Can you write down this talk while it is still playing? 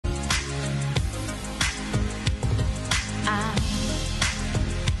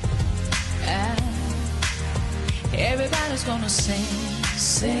Everybody's gonna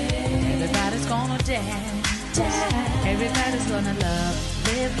sing. Everybody's gonna dance. Everybody's gonna love,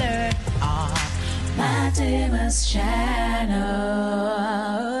 live, learn. My Damus channel.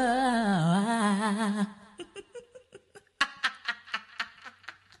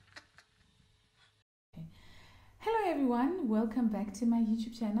 Hello everyone, welcome back to my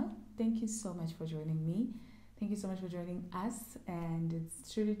YouTube channel. Thank you so much for joining me. Thank you so much for joining us, and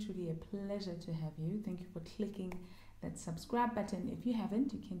it's truly a pleasure to have you. Thank you for clicking that subscribe button. If you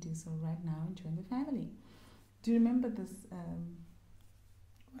haven't, you can do so right now and join the family. Do you remember this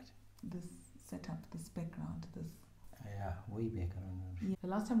this setup, this background, this? Yeah, way back. I don't know. Yeah, the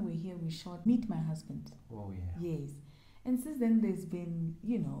last time we were here, we shot Meet My Husband. Oh yeah. Yes, and since then there's been,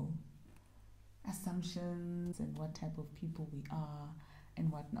 assumptions and what type of people we are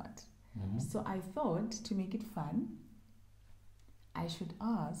and whatnot. Mm-hmm. So I thought, to make it fun, I should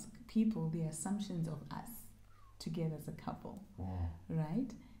ask people the assumptions of us together as a couple,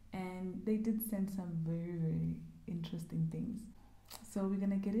 right? And they did send some very interesting things. So we're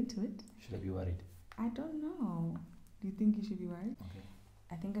gonna get into it. Should I be worried? I don't know. Do you think you should be worried? Okay.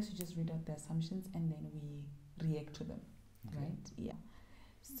 I think I should just read out the assumptions and then we react to them, Okay. right? Yeah.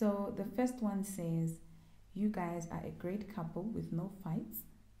 So the first one says, you guys are a great couple with no fights,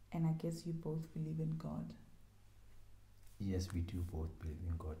 and I guess you both believe in God. Yes, we do both believe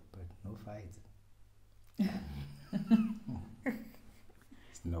in God, but no fights.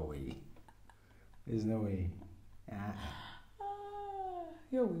 There's no way. There's no way.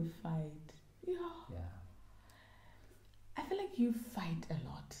 Yo, we fight. Yeah. I feel like you fight a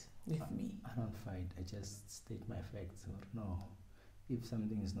lot with me. I don't fight. I just state my facts. Or no, if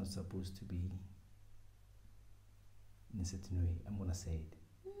something is not supposed to be in a certain way, I'm gonna say it.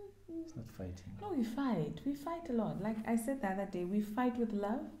 It's not fighting. No, we fight. We fight a lot. Like I said the other day, we fight with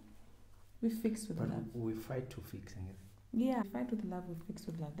love. We fix with But love. we fight to fixing it. Yeah, we fight with love. We fix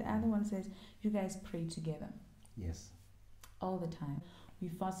with love. The other one says, you guys pray together Yes. all the time. We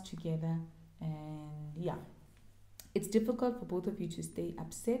fast together, and yeah. It's difficult for both of you to stay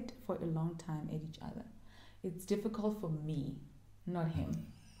upset for a long time at each other. It's difficult for me, not him.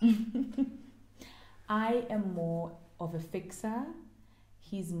 I am more of a fixer.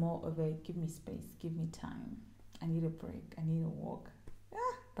 He's more of a give me space, give me time. I need a break. I need a walk.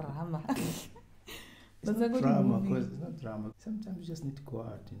 Drama. It's not drama, because it's not drama. Sometimes you just need to go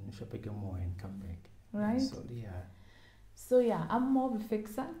out and shop again more and come back. Right? So yeah. So yeah, I'm more of a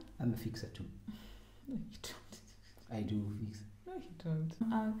fixer. I'm a fixer too. No, you don't. I do fix. No, you don't.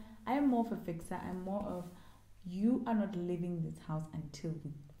 I am more of a fixer. I'm more of, you are not leaving this house until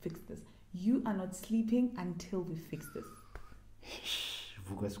we fix this. You are not sleeping until we fix this.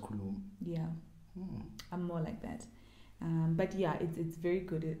 Yeah. I'm more like that. But yeah, it's very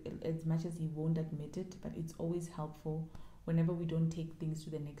good. As much as he won't admit it, but it's always helpful whenever we don't take things to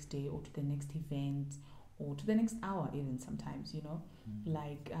the next day or to the next event or to the next hour even sometimes,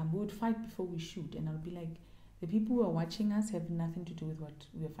 Like we would fight before we shoot, and I'll be like, the people who are watching us have nothing to do with what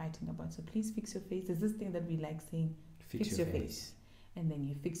we're fighting about. So please fix your face. There's this thing that we like saying, fix your face. And then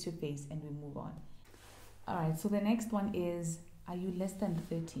you fix your face and we move on. All right, so the next one is, are you less than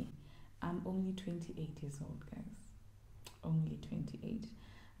 30? I'm only 28 years old, guys. Only 28.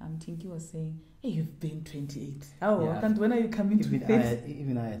 Tinky was saying, hey, you've been 28. Oh, Yeah. when are you coming to 30?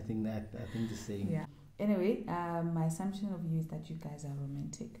 Even I think that. I think the same. Yeah. Anyway, my assumption of you is that you guys are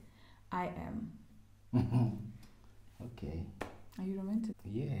romantic. I am. Okay. Are you romantic?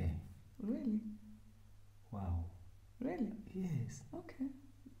 Yeah. Really? Wow. Really? Yes. Okay.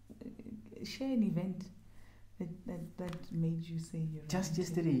 Share an event that made you say you're Just romantic.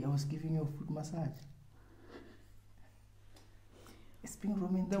 yesterday, I was giving you a foot massage. It's been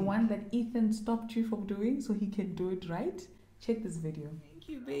romantic. The one that Ethan stopped you from doing so he can do it right. Check this video. Thank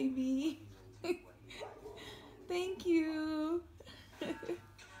you, baby. Thank you.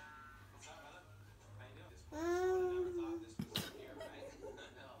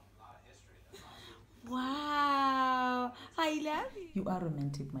 Wow. I love you. You are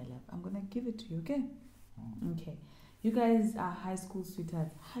romantic, my love. I'm going to give it to you, okay? Okay. You guys are high school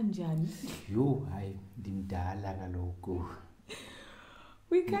sweethearts. Hanjani. Yo, I dimdala kaloku.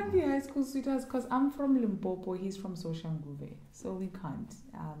 We can't be high school sweethearts because I'm from Limpopo. He's from Soshanguve. So we can't.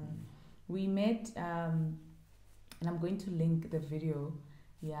 We met, and I'm going to link the video.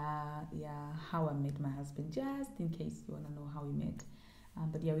 How I met my husband, just in case you want to know how we met.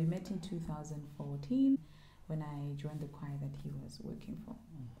 But yeah, we met in 2014 when I joined the choir that he was working for.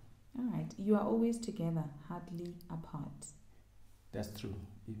 All right. You are always together, hardly apart. That's true.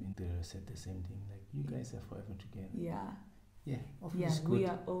 Even they said the same thing. Like, you guys are forever together. Yeah. Yeah, of Yeah, course. we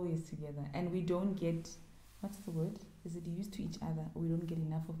are always together. And we don't get what's the word? Is it used to each other? We don't get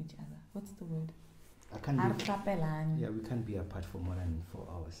enough of each other. What's the word? I can't be, we can't be apart for more than 4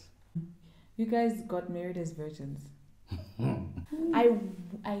 hours. You guys got married as virgins.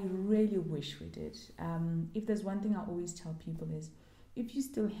 I really wish we did. If there's one thing I always tell people is, if you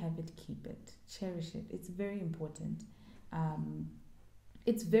still have it, keep it, cherish it. It's very important.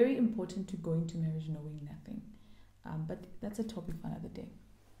 It's very important to go into marriage knowing nothing. But that's a topic for another day.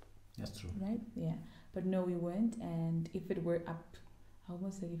 That's true. Right? Yeah. But no, we weren't. And if it were up, I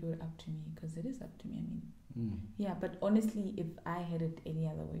almost said if it were up to me, because it is up to me. I mean, yeah. But honestly, if I had it any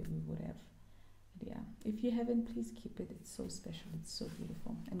other way, we would have. But yeah. If you haven't, please keep it. It's so special. It's so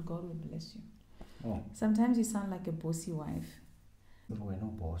beautiful. And God will bless you. Oh. Sometimes you sound like a bossy wife. We're no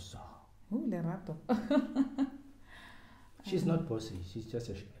boss. Ooh, Lerato. She's not bossy. She's just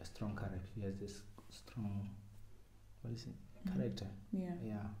a strong character. She has this strong, what is it, character. Yeah.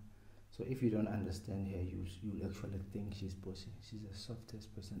 Yeah. So if you don't understand her, you'll actually think she's bossy. She's the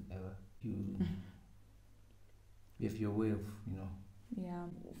softest person ever. You have your way of, Yeah.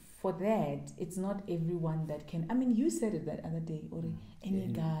 For that, it's not everyone that can. I mean, you said it that other day, or any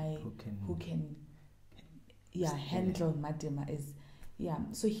guy who can handle Madima is. Yeah,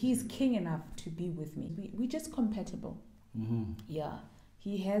 so he's king enough to be with me. We're just compatible. Mm-hmm. Yeah,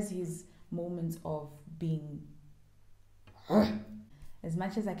 he has his moments of being. As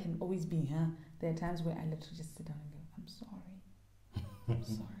much as I can always be, there are times where I literally just sit down and go, I'm sorry. I'm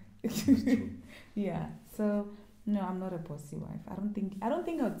sorry. Yeah, so no, I'm not a bossy wife. I don't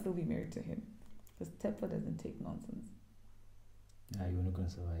think I would still be married to him, because Tepo doesn't take nonsense. Yeah, you're not gonna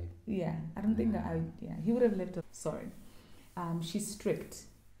survive. Yeah, I don't think that he would have left her. Sorry. She's strict.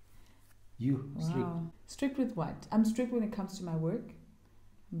 Strict? Strict with what? I'm strict when it comes to my work.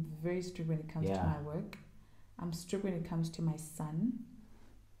 I'm very strict when it comes to my work. I'm strict when it comes to my son.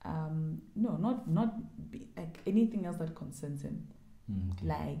 No, not like anything else that concerns him. Okay.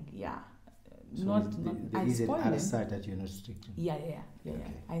 Like, So not. There is spoil an other him. side that you're not strict in. Yeah.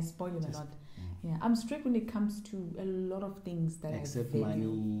 Okay. I spoil him a lot. Yeah, I'm strict when it comes to a lot of things that Except I value.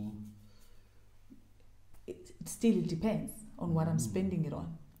 money. It still depends on what I'm spending it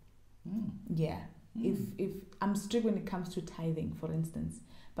on. Yeah. If I'm strict when it comes to tithing, for instance,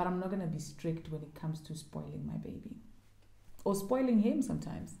 but I'm not going to be strict when it comes to spoiling my baby, or spoiling him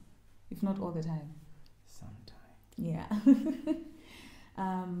sometimes, if not all the time. Sometimes. Yeah.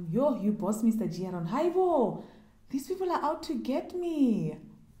 You boss Mr. Giaron. Hi-bo! These people are out to get me.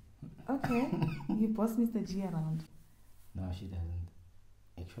 Okay. You boss Mr. G around. No, she doesn't.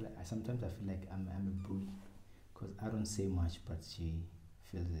 Actually, sometimes I feel like I'm a bully, because I don't say much, but she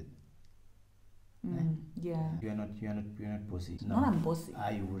feels it. Yeah. You're not bossy. No, I'm bossy.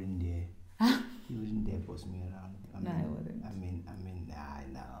 You wouldn't dare. You wouldn't dare boss me around. I wouldn't. I mean,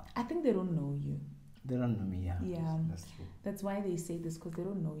 no. I think they don't know you. They don't know me, yeah. Yeah. That's true. That's why they say this, because they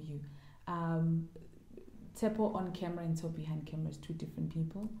don't know you. Tepo on camera and Tepo behind camera is two different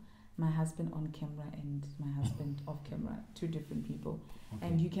people. My husband on camera and my husband off camera, two different people. Okay.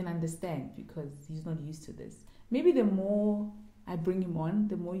 And you can understand, because he's not used to this. Maybe the more I bring him on,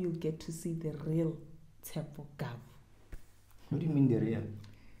 the more you'll get to see the real Tepo Gav. What do you mean the real?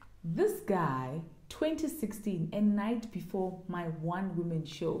 This guy, 2016, a night before my one woman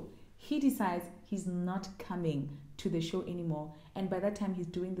show, he decides he's not coming to the show anymore. And by that time, he's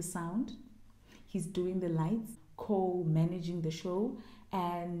doing the sound, he's doing the lights, co-managing the show,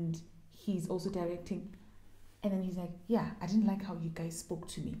 and he's also directing. And then he's like, I didn't like how you guys spoke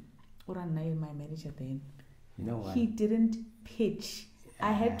to me. Oranai, my manager then. You know what? He didn't pitch.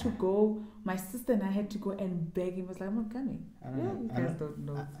 I had to go, my sister and I had to go and beg him. I was like, I'm not coming. You guys don't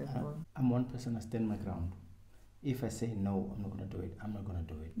know. I'm one person, I stand my ground. If I say no, I'm not going to do it. I'm not going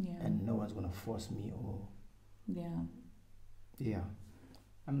to do it. Yeah. And no one's going to force me or... Yeah.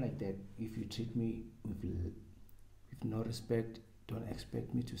 I'm like that. If you treat me with no respect, don't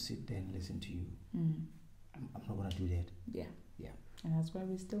expect me to sit there and listen to you. I'm not going to do that. Yeah. Yeah. And that's why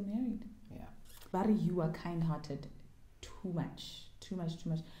we're still married. Yeah. Barry, you are kind-hearted. Too much to an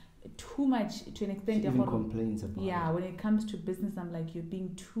extent. She even complains about it. When it comes to business, I'm like, you're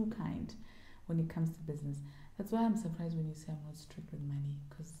being too kind when it comes to business. That's why I'm surprised when you say I'm not strict with money,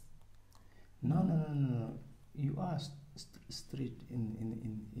 because... No. You are strict in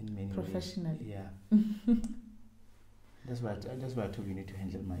many professionally ways. Yeah. That's why I told you need to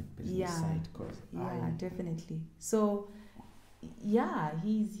handle my business side. Definitely. So,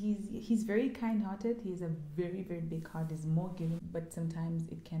 he's very kind-hearted. He has a very, very big heart. He's more giving, but sometimes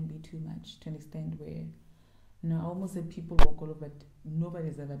it can be too much to an extent where, I almost said people walk all over, but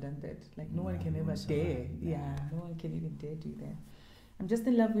nobody's ever done that. Like, no one can ever dare. No one can even dare do that. I'm just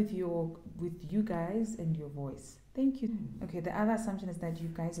in love with you guys and your voice. Thank you. Okay, the other assumption is that you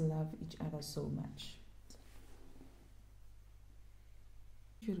guys love each other so much.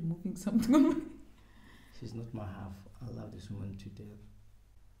 You're removing something. She's not my half. I love this woman to death.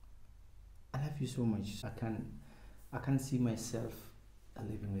 I love you so much. I can't see myself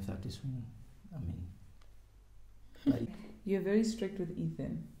living without this woman. I mean, but You're very strict with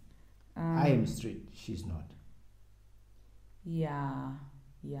Ethan. I am strict. She's not. Yeah.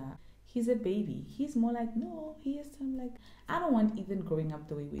 He's a baby. He's more like, no, he is some like, I don't want Ethan growing up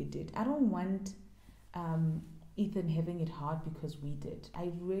the way we did. I don't want Ethan having it hard because we did.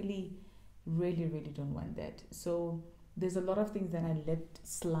 I really, really, really don't want that. So there's a lot of things that I let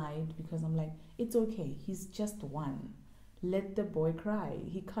slide because I'm like, it's okay. He's just one. Let the boy cry.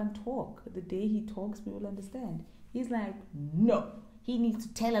 He can't talk. The day he talks, we will understand. He's like, no. He needs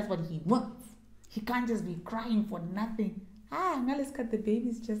to tell us what he wants. He can't just be crying for nothing. Now let's cut the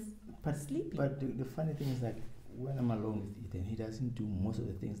baby's just sleeping. But the funny thing is that when I'm alone with Ethan, he doesn't do most of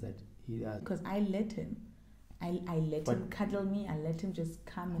the things that he does. Because I let him. I let him cuddle me. I let him just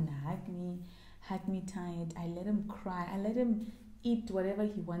come and hug me tight. I let him cry. I let him eat whatever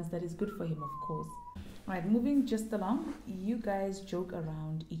he wants that is good for him, of course. All right, moving just along. You guys joke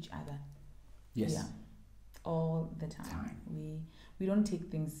around each other. Yes. Yeah. All the time. We don't take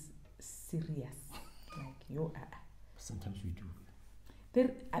things serious. Like you are. Sometimes we do.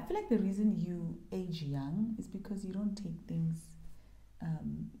 I feel like the reason you age young is because you don't take things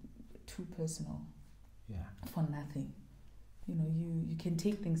too personal. Yeah. For nothing. You know, you can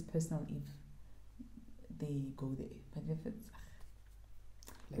take things personal if they go there. But if it's...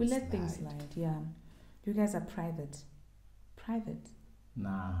 we let things slide, yeah. You guys are private. Private?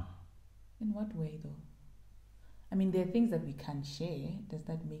 Nah. In what way, though? I mean, there are things that we can't share. Does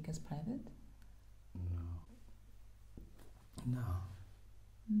that make us private? No.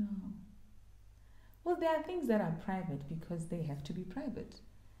 Well, there are things that are private because they have to be private.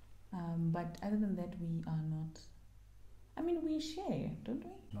 But other than that, we are not... I mean, we share, don't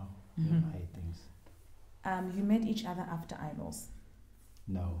we? No. We don't hide things. You met each other after Idols.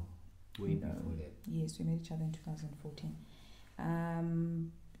 No. Way before that. Yes, we met each other in 2014.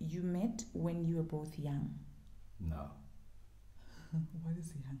 You met when you were both young. No. What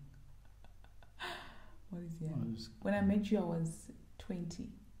is young? What is young? When I met you, I was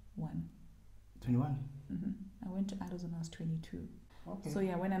 21. 21? I went to Idols when I was 22. Okay. So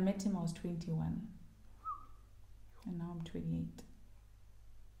yeah, when I met him, I was 21. And now I'm 28.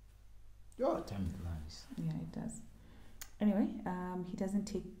 Your time flies. Yeah, it does. Anyway, he doesn't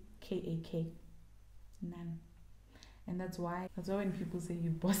take KAK. None. And that's why when people say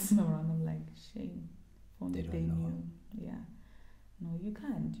you bossing around, I'm like, shame. If only they knew. Yeah. No, you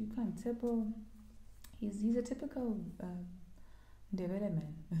can't. Tebo, he's a typical Ndebele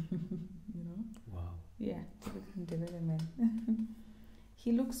man. You know? Wow. Yeah, typical Ndebele man.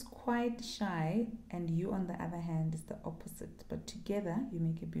 He looks quite shy, and you, on the other hand, is the opposite. But together, you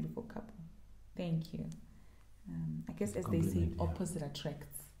make a beautiful couple. Thank you. I guess, as they say, opposite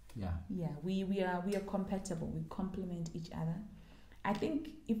attracts. Yeah. Yeah, we are compatible. We complement each other. I think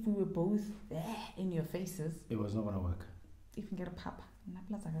if we were both there in your faces, it was not gonna work. If you get a papa,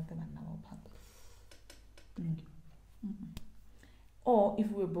 or if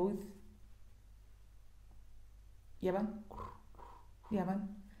we were both, yeah.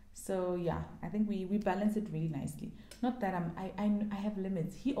 So yeah, I think we balance it really nicely. Not that I have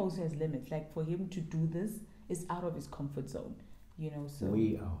limits. He also has limits. Like, for him to do this is out of his comfort zone, you know. So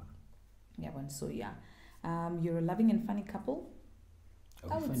way out. Yeah, but so yeah, you're a loving and funny couple.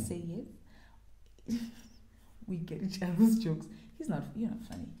 I would say yes. We get each other's jokes. You're not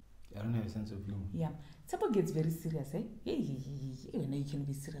funny. I don't have a sense of humor. Yeah, Tebo gets very serious, eh? Yeah. You know you can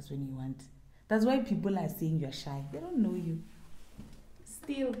be serious when you want. That's why people are saying you're shy. They don't know you.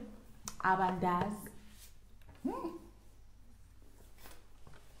 Still, Abandas. How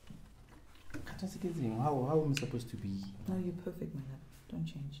am I supposed to be? No, you're perfect, my love. Don't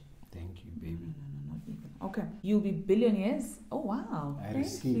change. Thank you, baby. No, not even. Okay. You'll be billionaires. Oh, wow.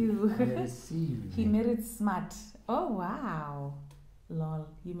 Thank you. I received. He married smart. Oh, wow. Lol.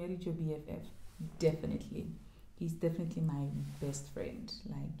 You married your BFF. Definitely. He's definitely my best friend.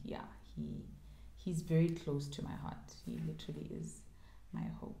 Like, yeah, he's very close to my heart. He literally is my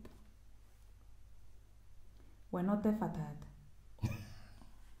hope. We're not there, Fatad.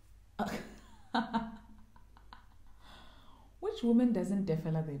 Which woman doesn't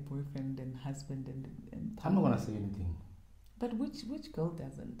develop their boyfriend and husband and I'm not gonna say anything. But which girl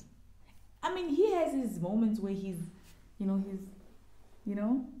doesn't? I mean, he has his moments where he's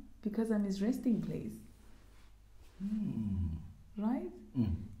because I'm his resting place. right? Yeah.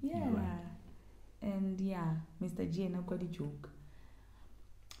 you're right. And yeah, Mr. G and I've got a joke.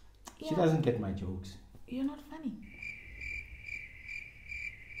 She doesn't get my jokes. You're not funny.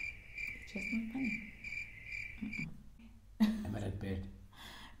 You're just not funny. Am I that bad?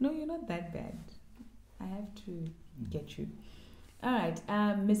 No, you're not that bad. I have to get you. All right,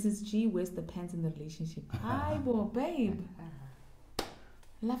 Mrs. G, where's the pants in the relationship? Hi, boy, babe.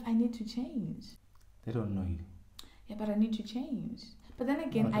 Love, I need to change. They don't know you. Yeah, but I need to change. But then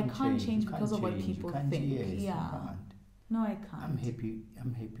again, No, I don't can't change You because can't of what change. people You can't think. Yes, you Yeah. can't. No, I can't. I'm happy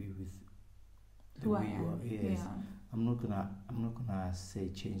with the Who I way you am. are. Yes. Yeah. I'm not gonna say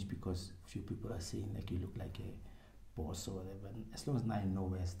change because few people are saying like you look like a boss or whatever. As long as I know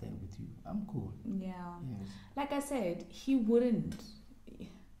where I stand with you, I'm cool. Yeah. Yes. Like I said, he wouldn't.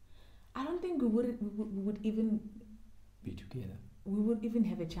 I don't think we would even Be together. we would even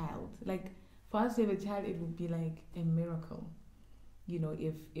have a child. Like for us to have a child, it would be like a miracle. You know,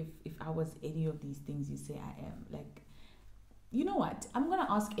 if I was any of these things you say I am. Like, you know what? I'm gonna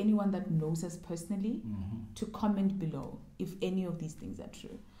ask anyone that knows us personally to comment below if any of these things are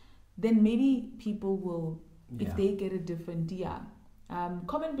true. Then maybe people will, if they get a different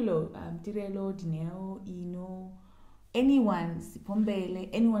comment below. Tirelo, Dineo, Ino, anyone, Sipombele,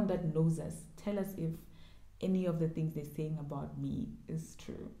 anyone that knows us, tell us if any of the things they're saying about me is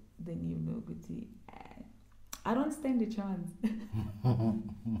true. Then you know, Guti, I don't stand a chance.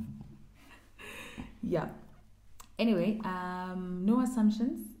 Yeah. Anyway, no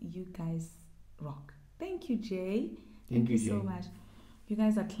assumptions. You guys rock. Thank you, Jay. Thank you so much. You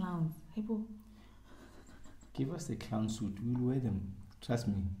guys are clowns. Hey, Bo. Give us the clown suit. We'll wear them. Trust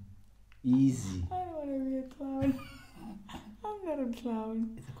me. Easy. I don't want to be a clown. I'm not a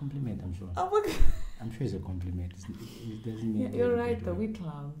clown. It's a compliment, I'm sure. Oh my God. I'm sure it's a compliment. It doesn't mean. Yeah, you're right though. We're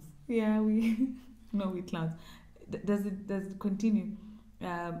clowns. Yeah, we're clowns. Does it continue?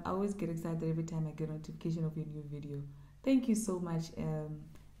 I always get excited every time I get a notification of your new video. Thank you so much,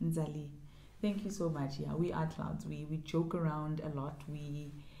 Nzali. Thank you so much. Yeah, we are clowns. We joke around a lot.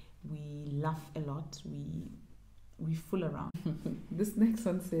 We laugh a lot. We fool around. This next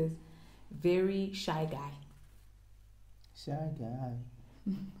one says, very shy guy. Shy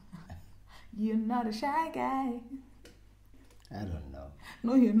guy. You're not a shy guy. I don't know.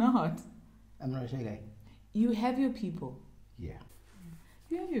 No, you're not. I'm not a shy guy. You have your people. Yeah.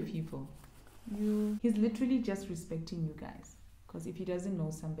 You have your people. He's literally just respecting you guys. Because if he doesn't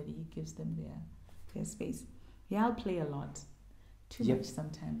know somebody, he gives them their space. Yeah, I'll play a lot. Too much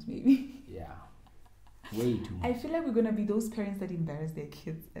sometimes, maybe. Yeah. Way too much. I feel like we're going to be those parents that embarrass their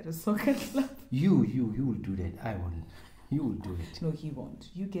kids at a soccer club. You will do that. I won't. You will do it. No, he won't.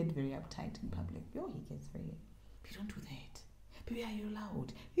 You get very uptight in public. Yo, he gets very... You don't do that. Baby, are you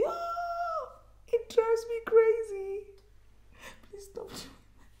loud? Yo! It drives me crazy. Please stop doing that.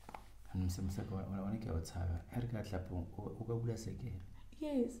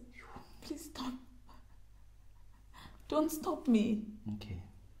 Yes. Please stop. Don't stop me. Okay.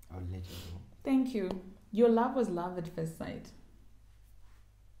 I'll let you go. Thank you. Your love was love at first sight.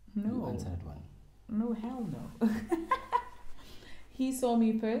 No. You answered one. No, hell no. He saw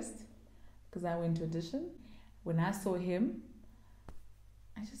me first because I went to audition. When I saw him,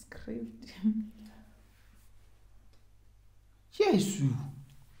 I just craved him. Jesus.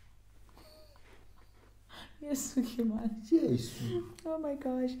 Yes, Sukiman. Jesus. Oh my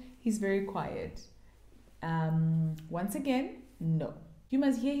gosh. He's very quiet. Once again, no. You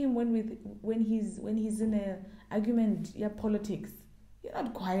must hear him when he's in a argument, politics. You're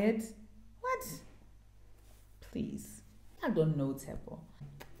not quiet. What? Please. I don't know, Tsepo.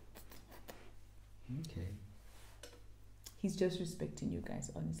 Okay. He's just respecting you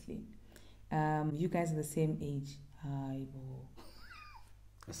guys, honestly. You guys are the same age. Aibo.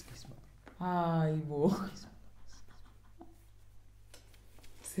 Excuse me. Aibo.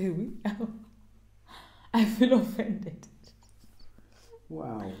 Say we. I feel offended.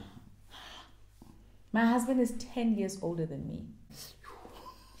 Wow. My husband is 10 years older than me.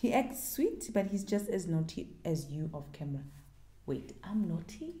 He acts sweet, but he's just as naughty as you off camera. Wait, I'm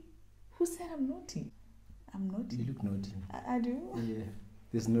naughty? Who said I'm naughty? I'm naughty. You look naughty. I do? Yeah.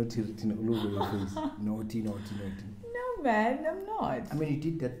 There's naughty written all over your face. Naughty, naughty, naughty. No, man, I'm not. I mean, you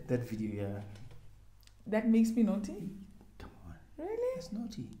did that video, yeah. That makes me naughty? Come on. Really? That's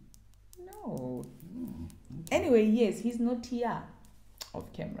naughty. No. Okay. Anyway, yes, he's naughtier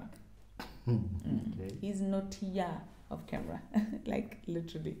off camera. Okay. He's naughtier off camera. Like,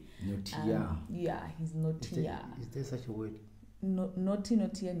 literally. Naughtier. Yeah, he's naughtier. Is there such a word? Naughty,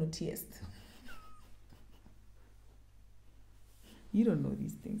 naughtier, naughtiest. You don't know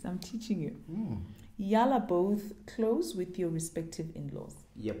these things. I'm teaching you. Mm. Y'all are both close with your respective in-laws.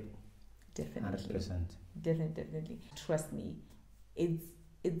 Yep. Definitely. 100%. Definitely. Trust me.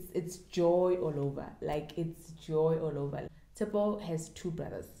 It's joy all over. Like, it's joy all over. Tepo has 2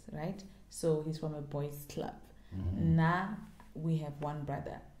 brothers, right? So he's from a boys' club. Mm-hmm. Now we have 1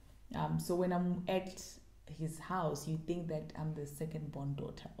 brother. So when I'm at his house, you think that I'm the second born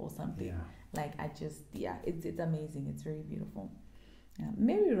daughter or something. Yeah. Like, it's amazing. It's very beautiful.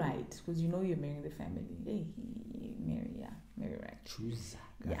 Marry right, because you know you're marrying the family. Hey, marry right. Choose.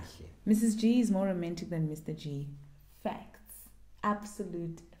 Yeah. Mrs. G is more romantic than Mr. G. Facts.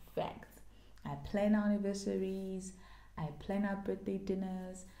 Absolute facts. I plan our anniversaries. I plan our birthday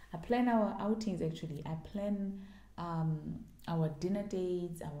dinners. I plan our outings, actually. I plan our dinner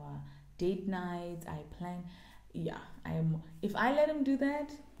dates, our date nights. I plan... Yeah, if I let him do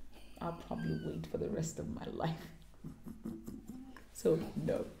that, I'll probably wait for the rest of my life. So,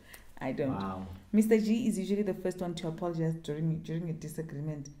 no, I don't. Wow. Mr. G is usually the first one to apologize during a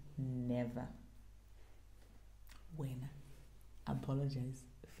disagreement. Never. When? Apologize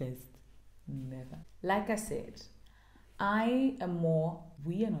first. Never. Like I said, I am more,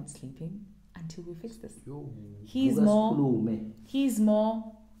 we are not sleeping until we fix this. He's more,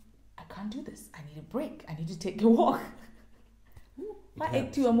 I can't do this. I need a break. I need to take a walk. My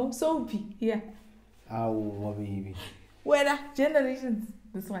active more soapy. Yeah. Oh, baby. Where generations?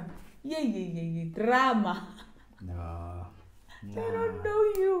 This one. Yeah. Drama. No. They don't know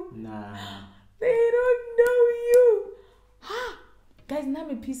you. Nah. They don't know you. Ha! Guys, now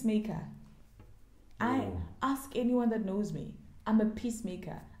I'm a peacemaker. I ask anyone that knows me. I'm a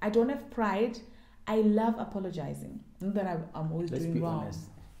peacemaker. I don't have pride. I love apologizing. Not that I'm always Let's doing be wrong. honest.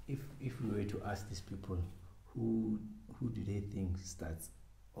 If we were to ask these people, who do they think starts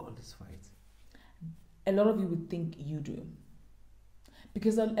all these fights? A lot of you would think you do.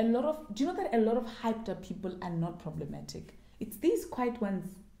 Because do you know that a lot of hyped up people are not problematic? It's these quiet ones.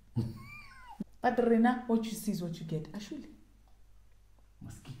 But Rena, what you see is what you get. Actually.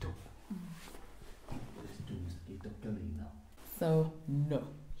 Mosquito. Let's do mosquito killing now. So, no.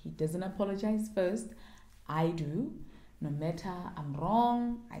 He doesn't apologize first. I do. No matter I'm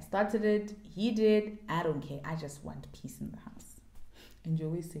wrong, I started it, he did, I don't care. I just want peace in the house. And you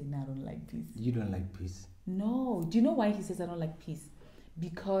always say, no, I don't like peace. You don't like peace? No. Do you know why he says I don't like peace?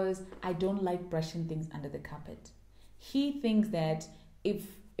 Because I don't like brushing things under the carpet. He thinks that if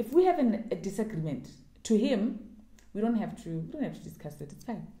we have a disagreement, to him, we don't have to discuss it. It's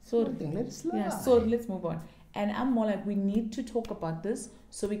fine. So let it slide. Yeah, so let's move on. And I'm more like, we need to talk about this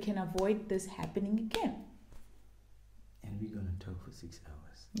so we can avoid this happening again. And we're gonna talk for 6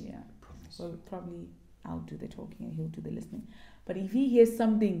 hours. Yeah. I promise. Well, probably I'll do the talking and he'll do the listening. But if he hears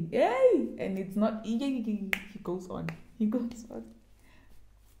something, hey, and it's not, he goes on. He goes on.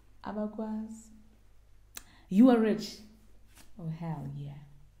 Abakwas. You are rich. Oh, hell yeah.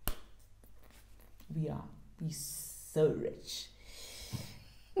 We are. We're so rich.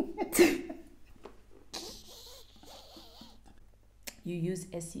 You use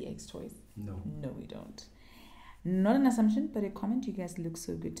SCX toys? No. No, we don't. Not an assumption, but a comment. You guys look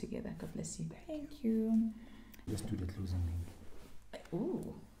so good together. God bless you. Thank you. Let's do the closing link.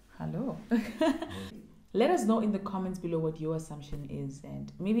 Ooh, hello. Let us know in the comments below what your assumption is,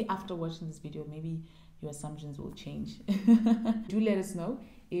 and maybe after watching this video, maybe your assumptions will change. Do let us know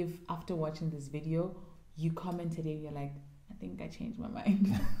if after watching this video, you commented and you're like, I think I changed my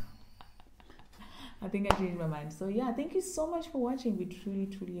mind. I think I changed my mind. So yeah, thank you so much for watching. We truly,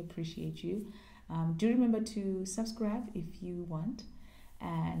 truly appreciate you. Do remember to subscribe if you want,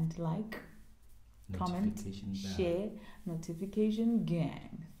 and like, comment, share, notification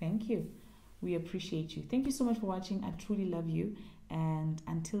gang. Thank you. We appreciate you. Thank you so much for watching. I truly love you. And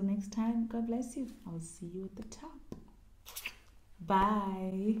until next time, God bless you. I'll see you at the top.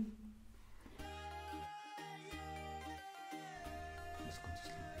 Bye. Let's go to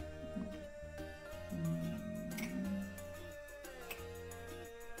sleep.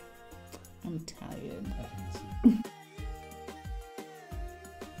 I'm tired. I can see.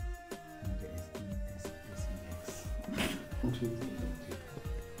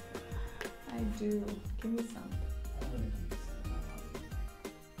 I do. Give me some.